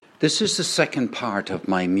This is the second part of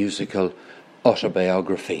my musical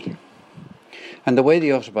autobiography. And the way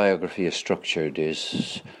the autobiography is structured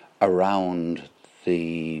is around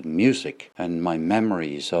the music and my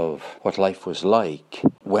memories of what life was like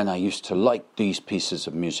when I used to like these pieces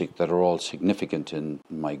of music that are all significant in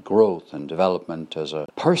my growth and development as a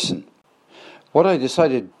person. What I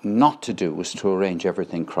decided not to do was to arrange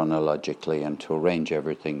everything chronologically and to arrange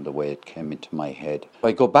everything the way it came into my head.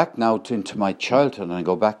 I go back now into my childhood and I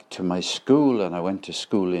go back to my school, and I went to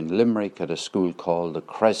school in Limerick at a school called the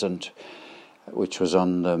Crescent, which was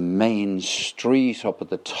on the main street up at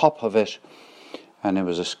the top of it. And it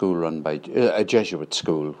was a school run by a Jesuit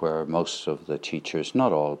school where most of the teachers,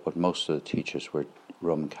 not all, but most of the teachers were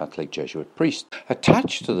Roman Catholic Jesuit priests.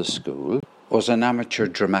 Attached to the school was an amateur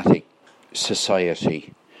dramatic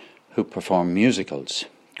society who performed musicals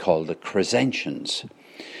called the Crescentians.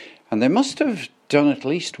 And they must have done at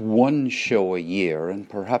least one show a year, and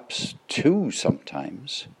perhaps two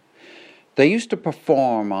sometimes. They used to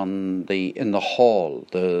perform in the hall,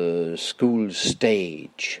 the school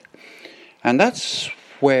stage. And that's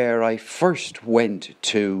where I first went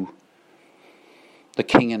to The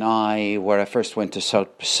King and I, where I first went to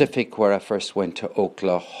South Pacific, where I first went to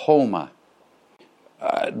Oklahoma.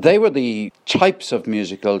 They were the types of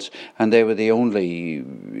musicals, and they were the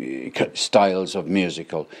only styles of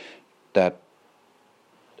musical that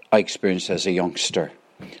I experienced as a youngster.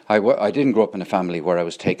 I didn't grow up in a family where I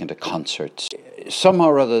was taken to concerts. Somehow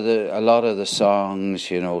or other, a lot of the songs,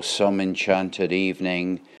 Some Enchanted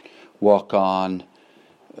Evening, Walk On,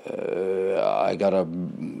 I Gotta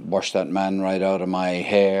Wash That Man Right Out of My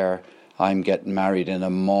Hair, I'm Getting Married in the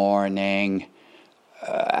Morning,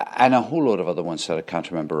 and a whole load of other ones that I can't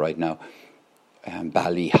remember right now.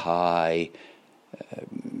 Bally High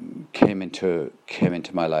came into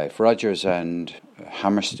my life. Rodgers and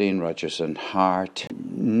Hammerstein, Rodgers and Hart.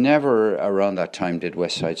 Never around that time did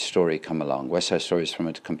West Side Story come along. West Side Story is from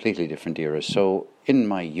a completely different era. So in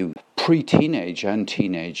my youth, pre-teenage and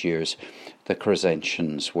teenage years, the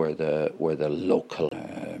Crescentians were the local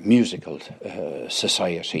musical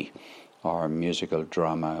society or musical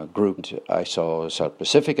drama group. I saw South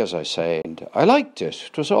Pacific, as I say, and I liked it.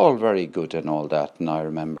 It was all very good and all that, and I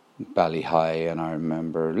remember Bally High, and I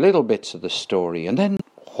remember little bits of the story. And then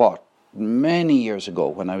many years ago,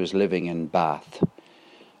 when I was living in Bath,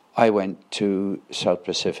 I went to South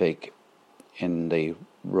Pacific in the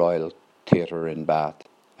Royal Theatre in Bath.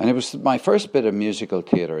 And it was my first bit of musical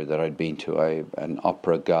theatre that I'd been to. I'm an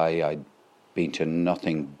opera guy. I'd been to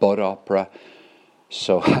nothing but opera.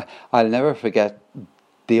 So I'll never forget,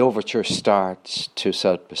 the overture starts to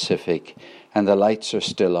South Pacific and the lights are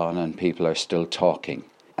still on and people are still talking.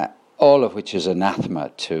 All of which is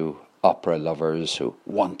anathema to opera lovers who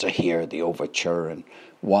want to hear the overture and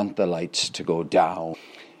want the lights to go down.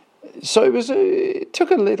 So it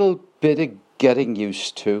took a little bit of getting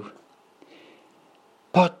used to.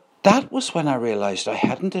 But that was when I realised I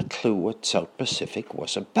hadn't a clue what South Pacific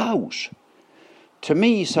was about. To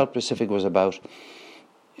me, South Pacific was about,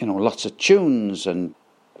 lots of tunes, and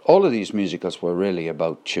all of these musicals were really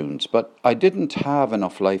about tunes. But I didn't have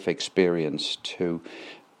enough life experience to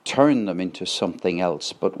turn them into something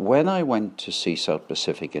else. But when I went to see South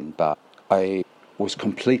Pacific in Bath, I was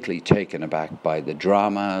completely taken aback by the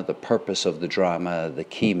drama, the purpose of the drama, the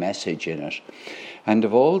key message in it. And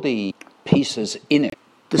of all the pieces in it,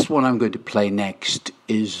 this one I'm going to play next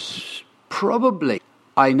is probably,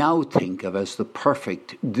 I now think of as the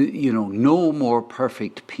perfect, no more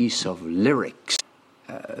perfect piece of lyrics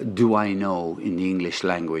do I know in the English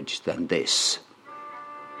language than this.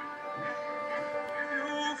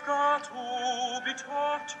 You've got to be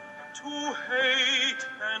taught to hate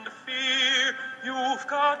and fear. You've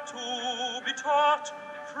got to be taught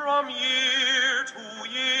from year to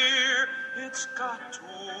year. It's got to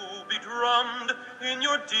be drummed in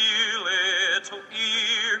your dear little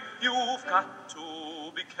ear. You've got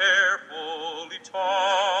to be carefully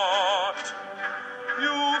taught.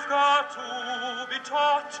 You've got to be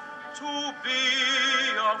taught to be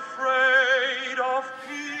afraid of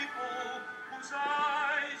people whose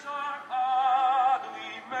eyes are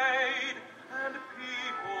oddly made, and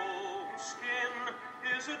people whose skin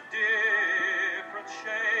is a different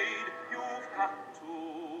shade. You've got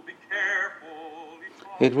to be carefully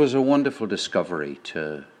taught. It was a wonderful discovery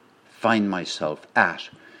to find myself at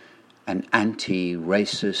an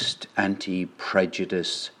anti-racist,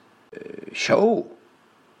 anti-prejudice show.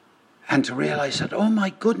 And to realise that, oh my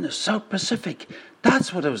goodness, South Pacific,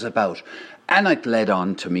 that's what it was about. And it led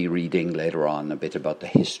on to me reading later on a bit about the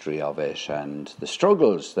history of it and the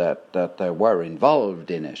struggles that there were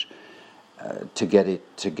involved in it to get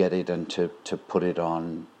it and to put it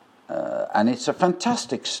on and it's a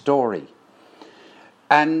fantastic story.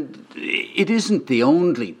 And it isn't the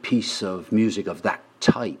only piece of music of that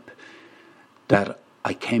type that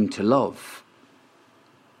I came to love.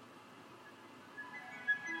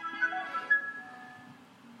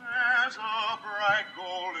 There's a bright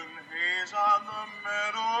golden haze on the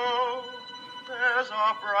meadow. There's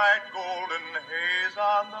a bright golden haze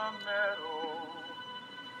on the meadow.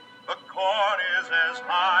 The corn is as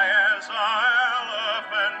high as an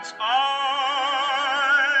elephant's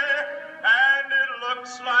eye, and it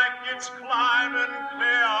looks like it's climbing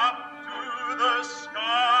clear up to the sky.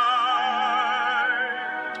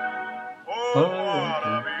 Oh, what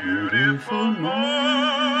a beautiful morning.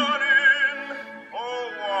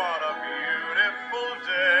 Oh, what a beautiful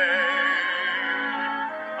day.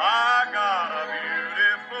 I got a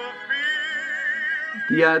beautiful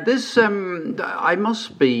feeling. Yeah, this, I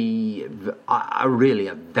must be really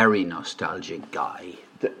a very nostalgic guy.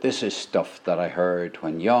 This is stuff that I heard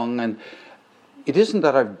when young, and it isn't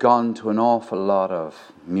that I've gone to an awful lot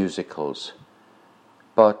of musicals,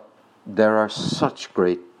 but there are such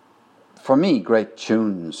great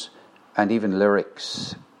tunes and even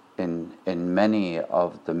lyrics in many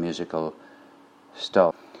of the musical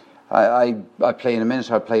stuff. I play in a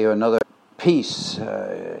minute, I'll play you another piece,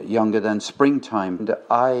 Younger Than Springtime. And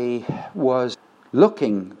I was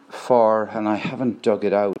looking for, and I haven't dug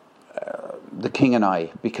it out, The King and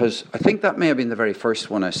I, because I think that may have been the very first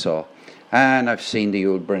one I saw. And I've seen the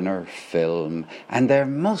Yul Brynner film, and there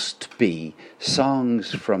must be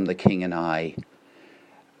songs from The King and I.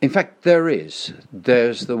 In fact, there's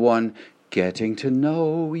the one, getting to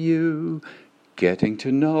know you, getting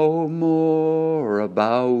to know more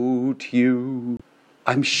about you.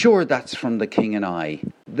 I'm sure that's from The King and I.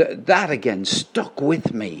 That again stuck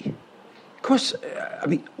with me. Of course, I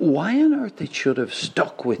mean, why on earth it should have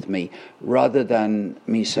stuck with me rather than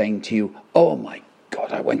me saying to you, oh my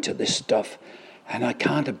God, I went to this stuff and I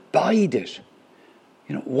can't abide it.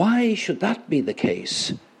 You know, why should that be the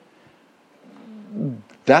case?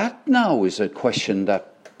 That now is a question that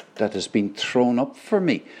has been thrown up for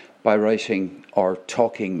me by writing or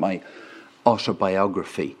talking my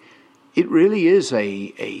autobiography. It really is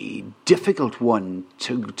a difficult one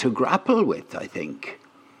to grapple with, I think.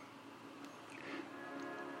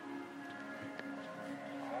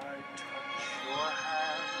 I touch your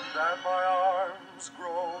hand and my arms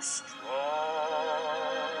grow strong,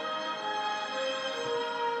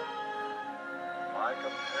 like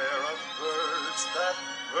a pair of birds that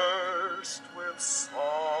burst with song.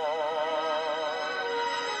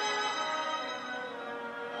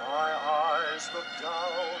 My eyes look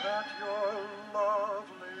down at your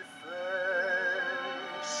lovely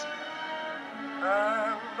face,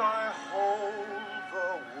 and I hold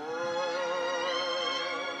the world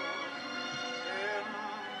in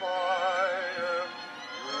my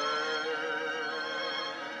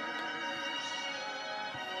embrace.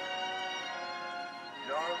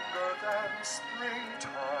 Younger than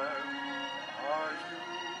springtime are you,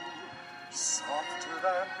 softer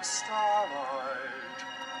than starlight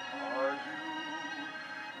are you,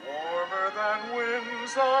 warmer than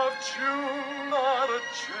winds of June on a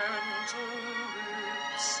gentle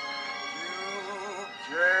lips you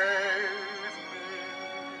gave me.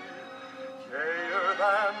 Gayer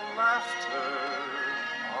than laughter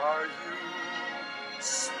are you,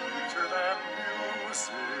 sweeter than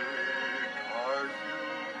music are you,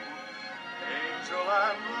 angel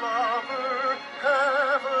and lover,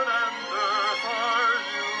 heaven and earth are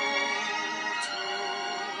you to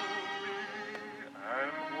me.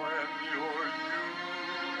 And when your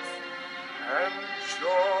youth and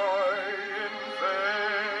joy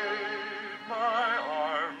invade my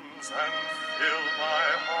arms and fill my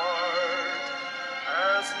heart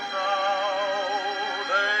as now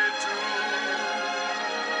they do,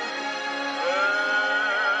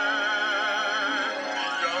 then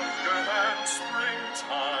younger than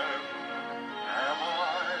springtime am I,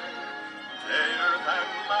 gayer than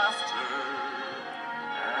laughter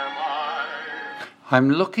am I. I'm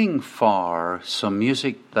looking for some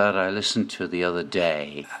music that I listened to the other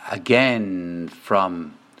day, again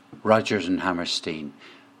from Rodgers and Hammerstein,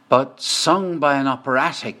 but sung by an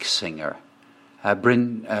operatic singer,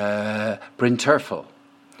 Bryn Terfel,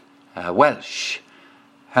 Welsh.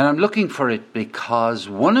 And I'm looking for it because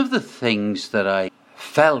one of the things that I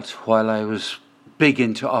felt while I was big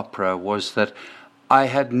into opera was that I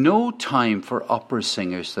had no time for opera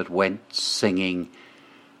singers that went singing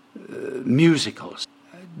musicals.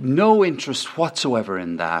 No interest whatsoever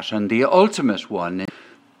in that. And the ultimate one,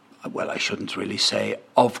 well, I shouldn't really say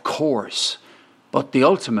of course, but the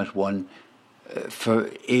ultimate one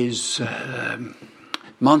is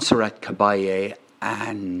Montserrat Caballé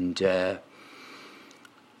and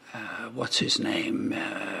what's his name?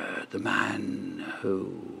 The man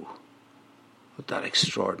that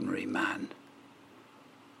extraordinary man.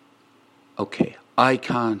 Okay, I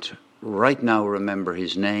can't right now remember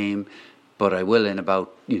his name, but I will in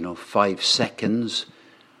about 5 seconds.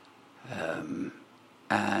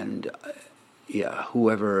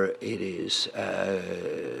 Whoever it is.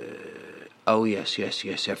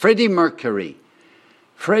 Yes. Freddie Mercury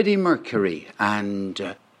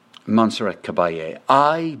and Montserrat Caballé.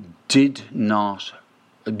 I do not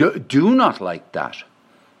like that.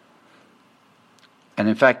 And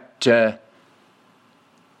in fact, I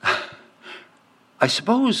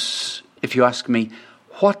suppose if you ask me,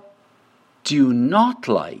 what do you not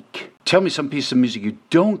like? Tell me some piece of music you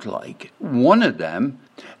don't like. One of them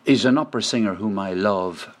is an opera singer whom I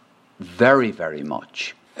love very, very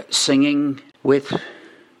much. Singing,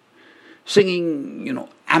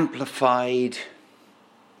 amplified.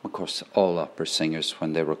 Of course, all opera singers,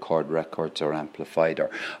 when they record records, are amplified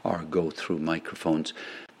or go through microphones.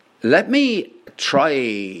 Let me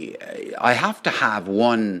try. I have to have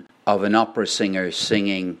one of an opera singer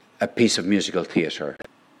singing a piece of musical theatre.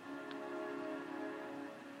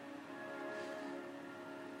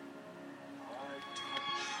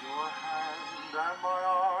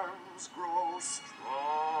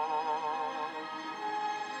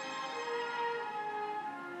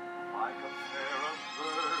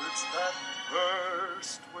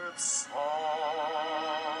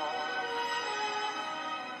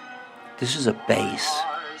 This is a bass.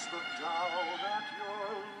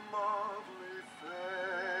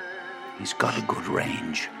 He's got a good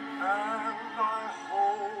range.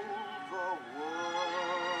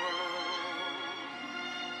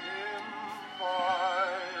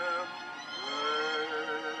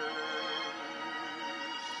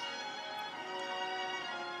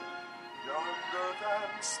 Younger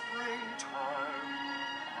than springtime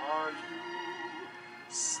are you,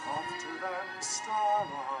 softer than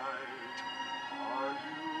starlight are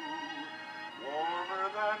you, warmer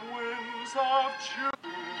than winds of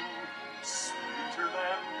June, sweeter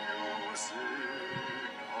than music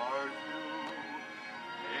are you,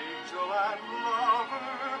 angel and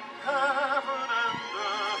lover, heaven and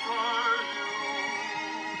earth are you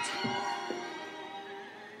too.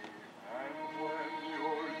 And when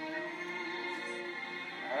your youth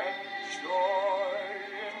and joy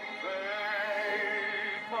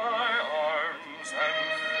invade my arms and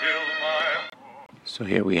fill my heart. So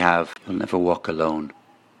here we have You'll Never Walk Alone.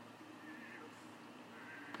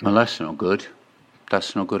 Well, that's no good.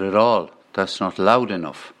 That's no good at all. That's not loud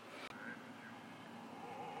enough.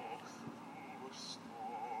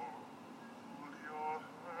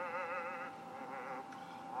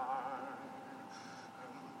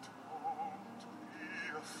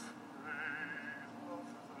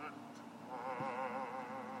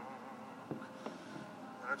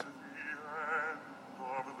 At the end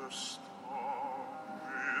of the storm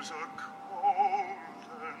is a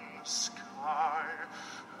golden sky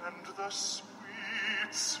and the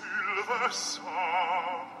sweet silver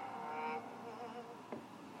song of a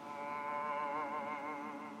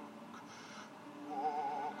lark.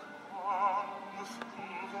 Walk on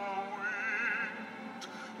through the wind,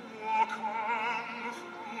 walk on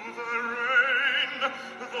through the rain,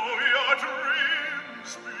 though your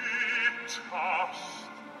dreams be tossed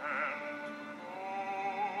and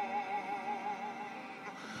blown.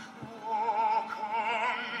 Walk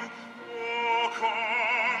on with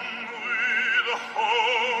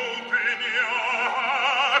hope in your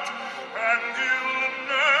heart, and you'll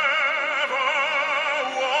never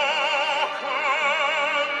walk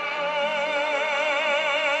alone.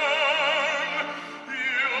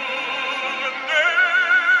 You'll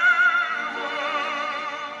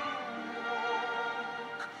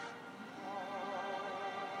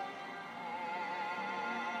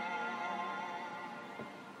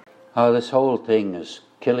Oh, this whole thing is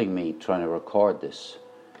killing me trying to record this.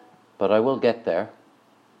 But I will get there.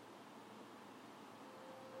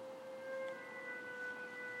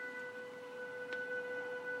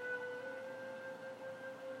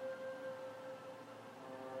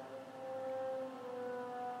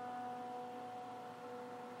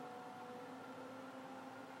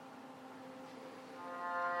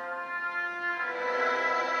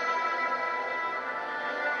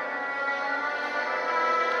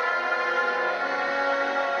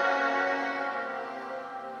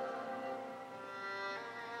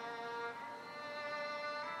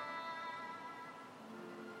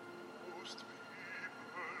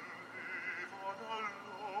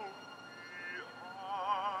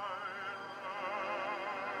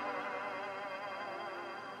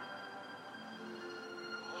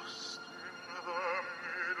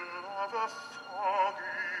 the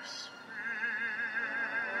foggy sea.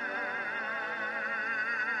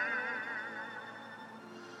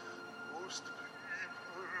 Most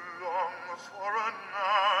people long for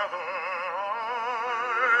another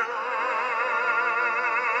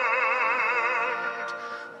island,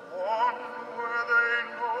 one where they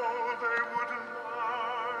know they would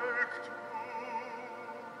like to.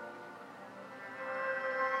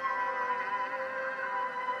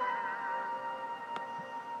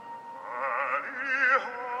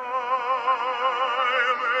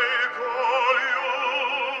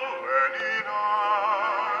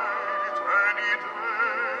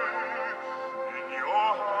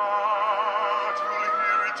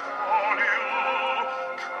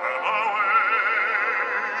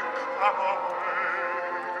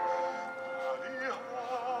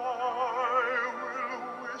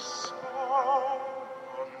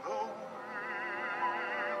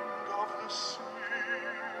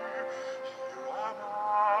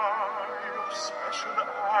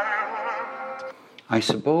 I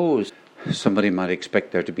suppose somebody might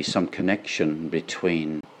expect there to be some connection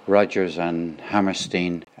between Rodgers and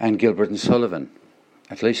Hammerstein and Gilbert and Sullivan,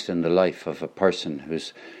 at least in the life of a person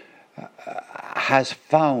who's has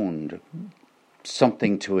found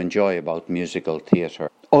something to enjoy about musical theatre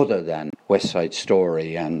other than West Side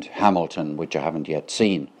Story and Hamilton, which I haven't yet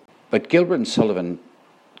seen. But Gilbert and Sullivan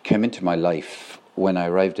came into my life when I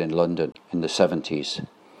arrived in London in the 70s.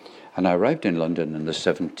 And I arrived in London in the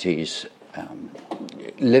 70s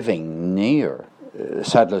living near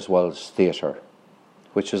Sadler's Wells Theatre,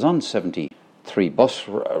 which was on 73 bus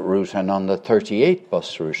route and on the 38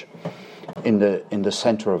 bus route in the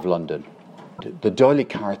centre of London. The D'Oyly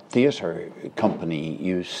Carte Theatre Company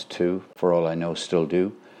used to, for all I know still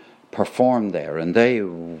do, perform there, and they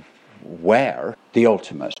were the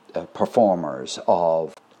ultimate performers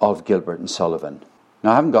of Gilbert and Sullivan.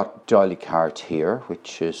 Now I haven't got D'Oyly Carte here,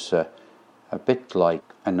 which is a bit like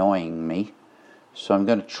annoying me, so I'm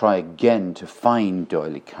going to try again to find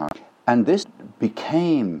D'Oyly Carte. And this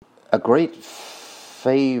became a great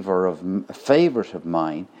favourite of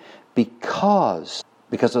mine because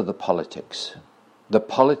of the politics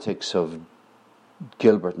of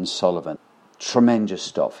Gilbert and Sullivan. Tremendous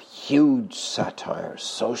stuff, huge satire,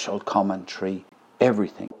 social commentary,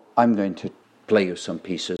 everything. I'm going to play you some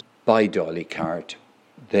pieces by D'Oyly Carte.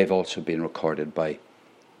 They've also been recorded by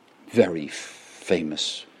very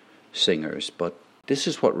famous singers, but this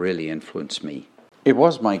is what really influenced me. It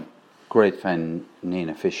was my great friend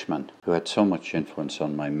Nina Fishman who had so much influence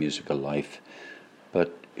on my musical life,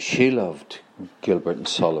 but she loved Gilbert and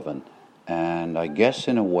Sullivan, and I guess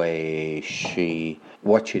in a way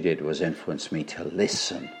what she did was influence me to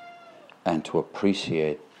listen and to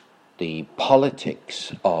appreciate the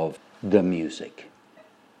politics of the music.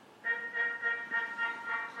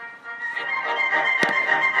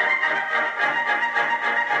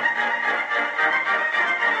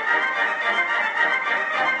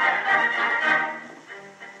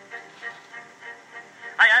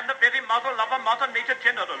 Model of a modern major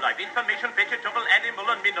general life, information, vegetable, animal,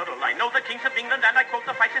 and mineral. I know the kings of England, and I quote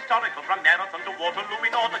the facts historical, from Marathon to Waterloo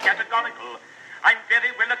in order categorical. I'm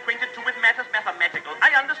very well acquainted too with matters mathematical.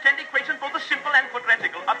 I understand equations both the simple and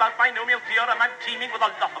quadratical. About binomial theorem, I'm teeming with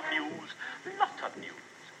a lot of news.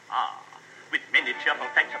 With many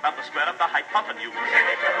cheerful facts about the square of the hypotenuse.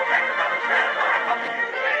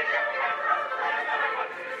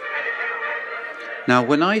 Now,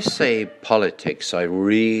 when I say politics, I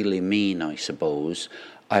really mean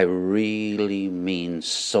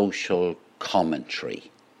social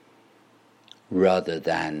commentary, rather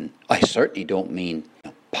than, I certainly don't mean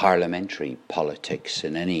parliamentary politics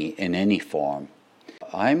in any form.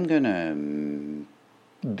 I'm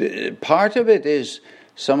part of it is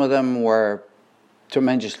some of them were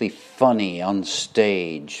tremendously funny on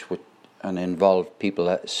stage and involved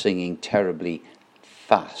people singing terribly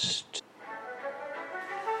fast.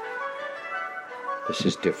 This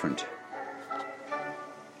is different.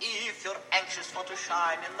 If you're anxious for to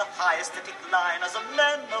shine in the high aesthetic line as a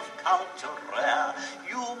man of culture rare,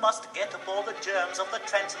 you must get up all the germs of the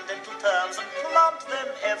transcendental terms and plant them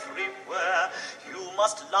everywhere. You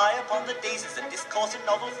must lie upon the daisies and discourse in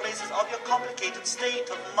novel phrases of your complicated state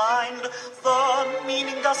of mind. The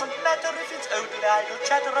meaning doesn't matter if it's only idle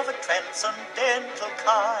chatter of a transcendental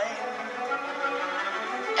kind.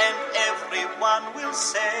 And everyone will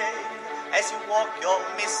say, as you walk your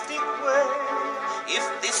mystic way,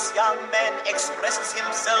 if this young man expresses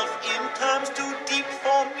himself in terms too deep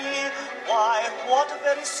for me, why, what a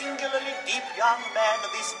very singularly deep young man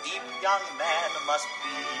this deep young man must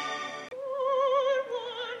be. Poor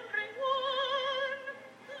wandering one,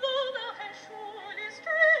 though thou hast surely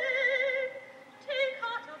strayed,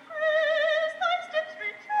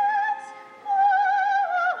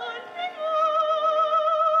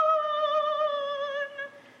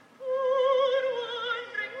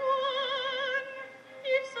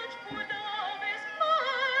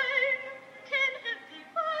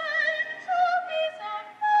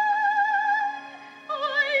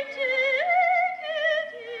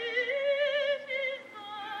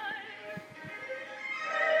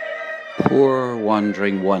 Poor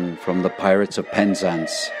wandering one from the Pirates of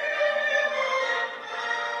Penzance.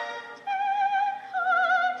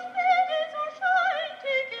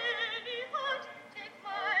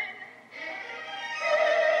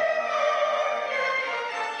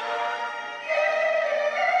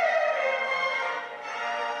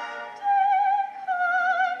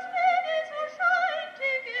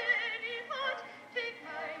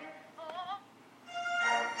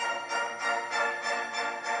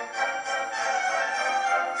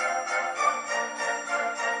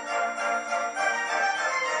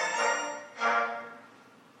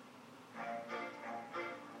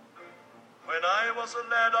 When I was a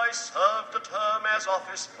lad, I served a term as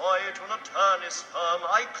office boy to an attorney's firm.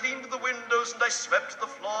 I cleaned the windows and I swept the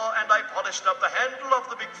floor, and I polished up the handle of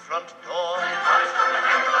the big front door.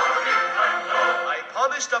 I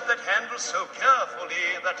polished up that handle so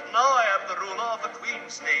carefully that now I am the ruler of the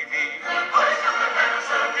Queen's Navy.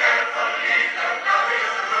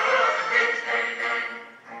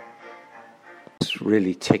 It's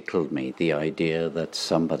really tickled me, the idea that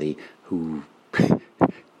somebody who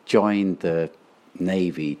joined the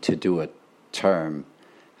Navy to do a term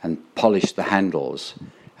and polish the handles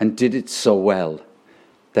and did it so well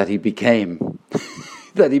that he became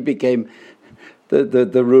the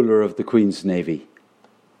ruler of the Queen's Navy.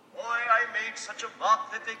 Boy, I made such a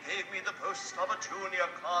mark that they gave me the post of a junior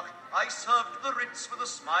clerk. I served the writs with a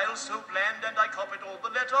smile so bland, and I copied all the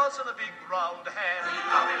letters in a big round hand.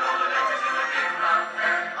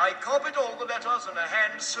 I copied all the letters in a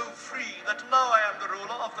hand so free that now I am the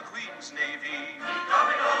ruler of the Queen's Navy.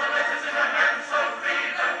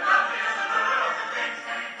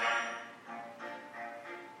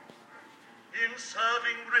 In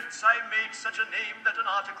serving writs I made such a name that an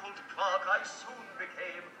articled clerk I soon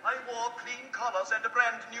became. I wore clean collars and a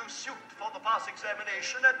brand new suit for the pass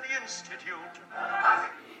examination at the Institute.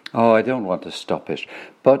 Oh, I don't want to stop it.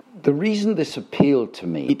 But the reason this appealed to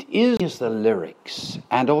me, it is the lyrics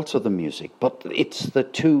and also the music, but it's the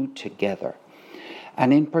two together.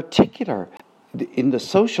 And in particular, in the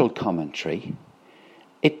social commentary,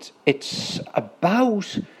 it's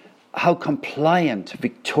about how compliant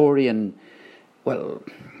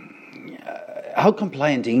how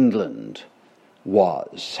compliant England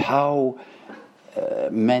was, how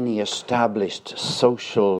many established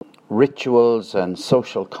social rituals and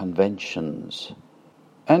social conventions.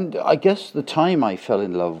 And I guess the time I fell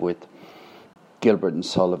in love with Gilbert and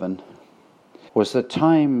Sullivan was the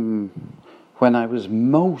time when I was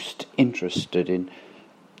most interested in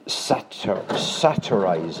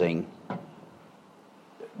satirizing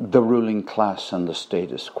the ruling class and the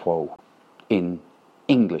status quo in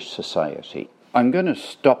English society. I'm going to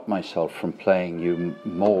stop myself from playing you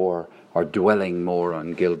more or dwelling more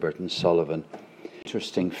on Gilbert and Sullivan.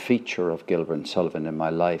 Interesting feature of Gilbert and Sullivan in my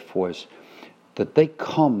life was that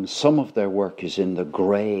some of their work is in the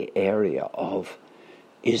grey area of,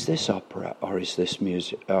 is this opera or is this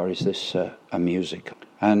music or is this a musical?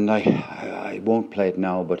 And I won't play it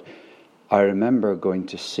now, but I remember going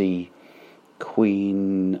to see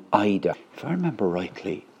Queen Ida, if I remember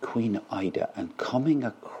rightly, Queen Ida, and coming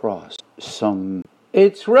across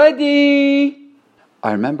it's ready!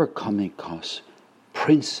 I remember coming across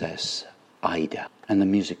Princess Ida and the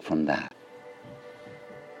music from that.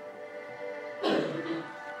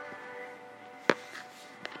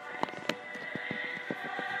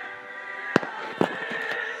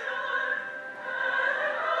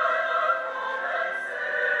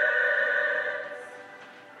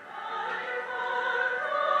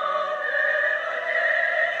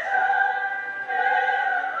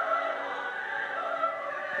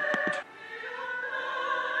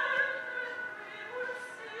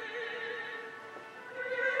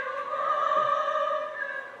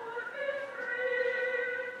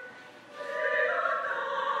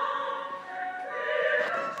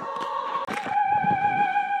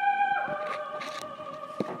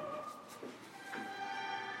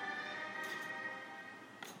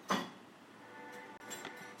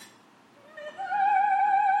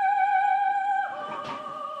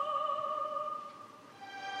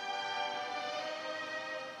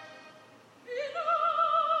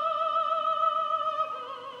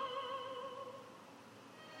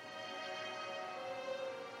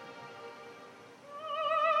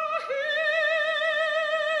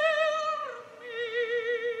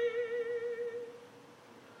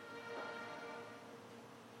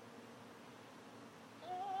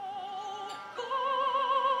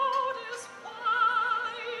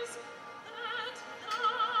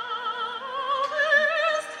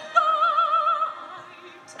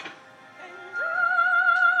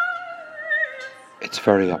 It's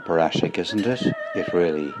very operatic, isn't it? It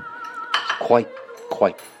really quite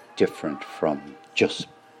different from just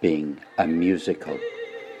being a musical.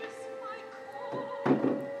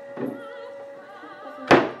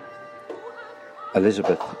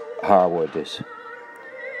 Elizabeth Harwood is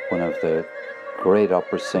one of the great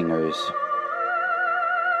opera singers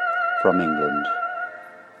from England,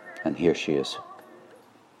 and here she is.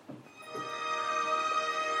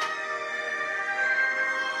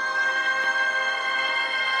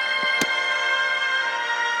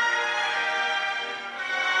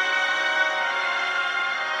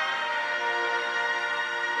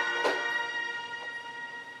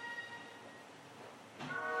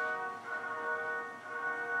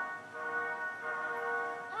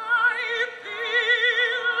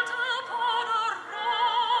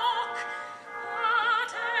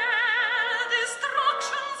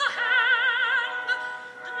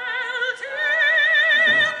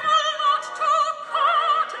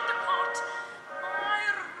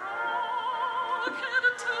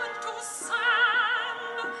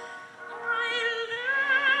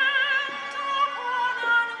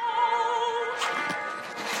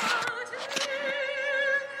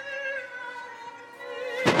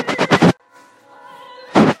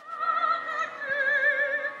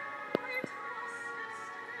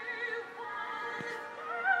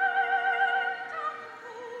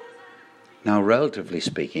 Now, relatively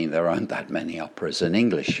speaking, there aren't that many operas in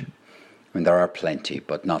English. I mean, there are plenty,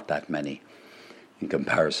 but not that many in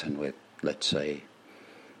comparison with, let's say,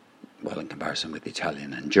 in comparison with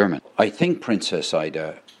Italian and German. I think Princess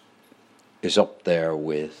Ida is up there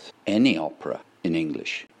with any opera in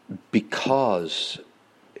English because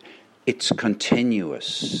it's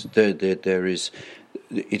continuous.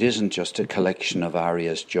 It isn't just a collection of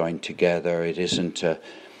arias joined together. It isn't a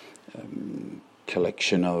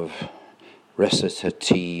collection of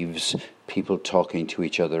recitatives, people talking to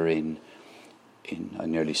each other in I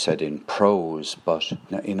nearly said in prose, but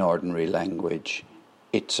in ordinary language.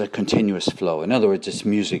 It's a continuous flow. In other words, it's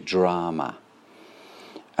music drama.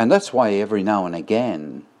 And that's why every now and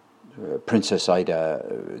again Princess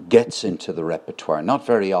Ida gets into the repertoire. Not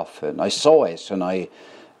very often. I saw it and I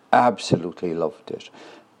absolutely loved it.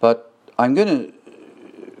 But I'm going to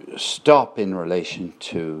stop in relation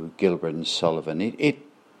to Gilbert and Sullivan. It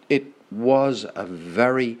was a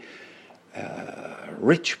very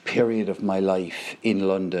rich period of my life in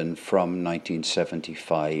London from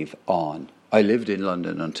 1975 on. I lived in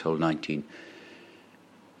London until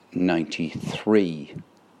 1993.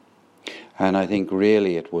 And I think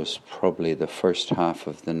really it was probably the first half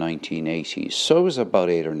of the 1980s. So it was about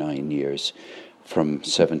 8 or 9 years from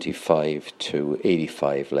 75 to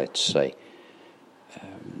 85, let's say.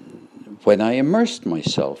 When I immersed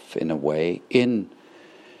myself in a way in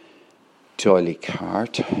D'Oyly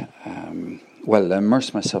Carte,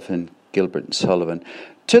 immersed myself in Gilbert and Sullivan,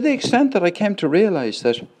 to the extent that I came to realize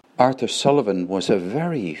that Arthur Sullivan was a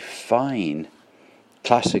very fine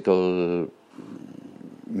classical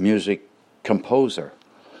music composer,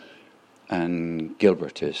 and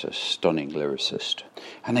Gilbert is a stunning lyricist.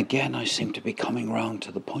 And again, I seem to be coming round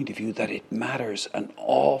to the point of view that it matters an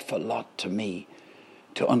awful lot to me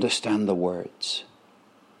to understand the words.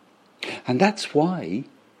 And that's why,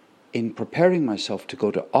 in preparing myself to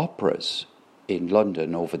go to operas in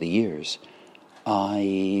London over the years, I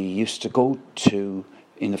used to go to,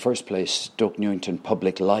 in the first place, Stoke Newington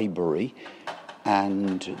Public Library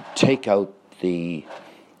and take out the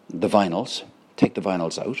vinyls, take the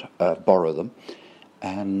vinyls out, borrow them,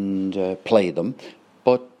 and play them,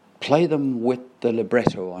 but play them with the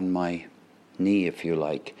libretto on my knee, if you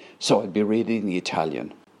like. So I'd be reading the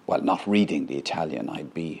Italian. Well, not reading the Italian,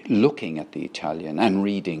 I'd be looking at the Italian and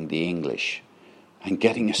reading the English and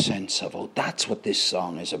getting a sense of, that's what this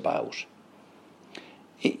song is about.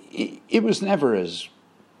 It was never as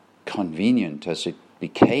convenient as it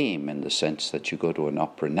became, in the sense that you go to an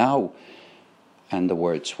opera now and the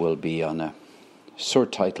words will be on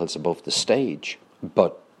surtitles above the stage.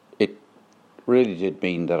 But it really did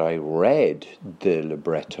mean that I read the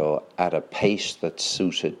libretto at a pace that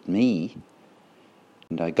suited me,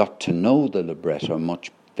 and I got to know the libretto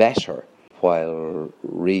much better while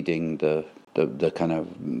reading the kind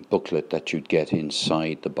of booklet that you'd get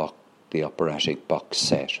inside the operatic box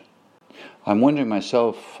set. I'm wondering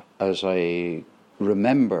myself, as I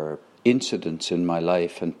remember incidents in my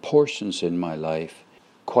life and portions in my life,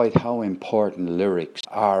 quite how important lyrics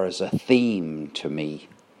are as a theme to me,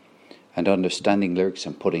 and understanding lyrics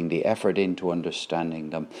and putting the effort into understanding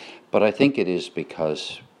them. But I think it is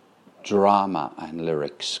because drama and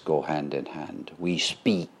lyrics go hand in hand.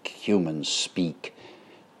 Humans speak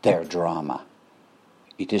their drama.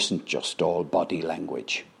 It isn't just all body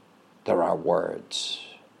language. There are words,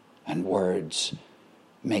 and words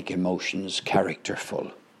make emotions characterful.